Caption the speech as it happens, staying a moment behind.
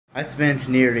I spent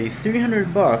nearly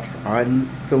 300 bucks on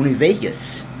Sony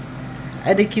Vegas,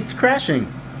 and it keeps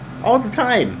crashing all the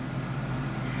time.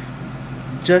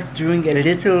 Just doing a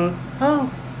little, I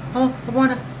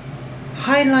wanna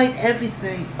highlight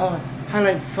everything. Oh,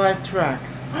 highlight 5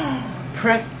 tracks.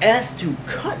 Press S to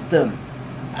cut them.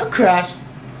 I crashed.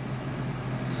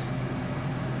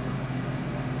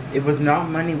 It was not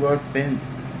money well spent.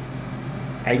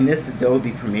 I miss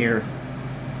Adobe Premiere.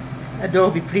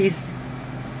 Adobe, please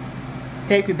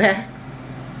take me back.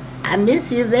 I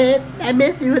miss you, babe. I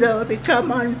miss you, Adobe.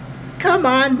 Come on,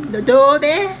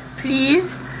 Adobe,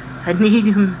 please. I need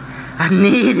him.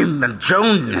 I'm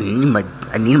Jones. I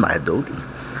need my Adobe.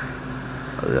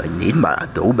 I need my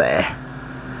Adobe.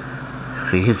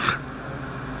 Please.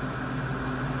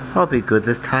 I'll be good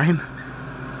this time.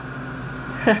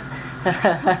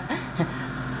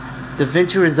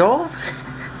 DaVinci Resolve?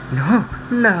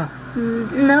 No.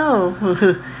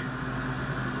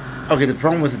 Okay, the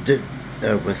problem with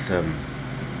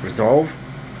Resolve,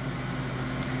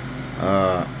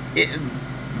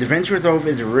 DaVinci Resolve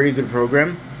is a really good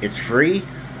program. It's free,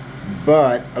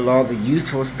 but a lot of the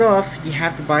useful stuff you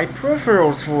have to buy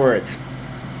peripherals for it.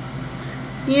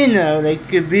 You know,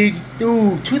 like a big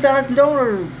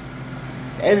 $2,000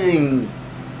 editing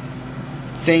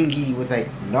thingy with like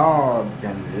knobs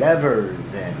and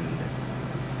levers and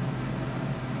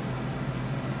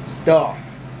stuff.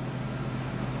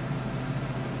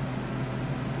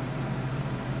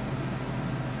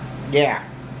 Yeah.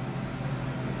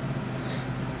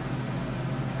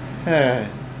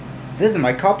 This is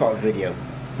my cop-out video.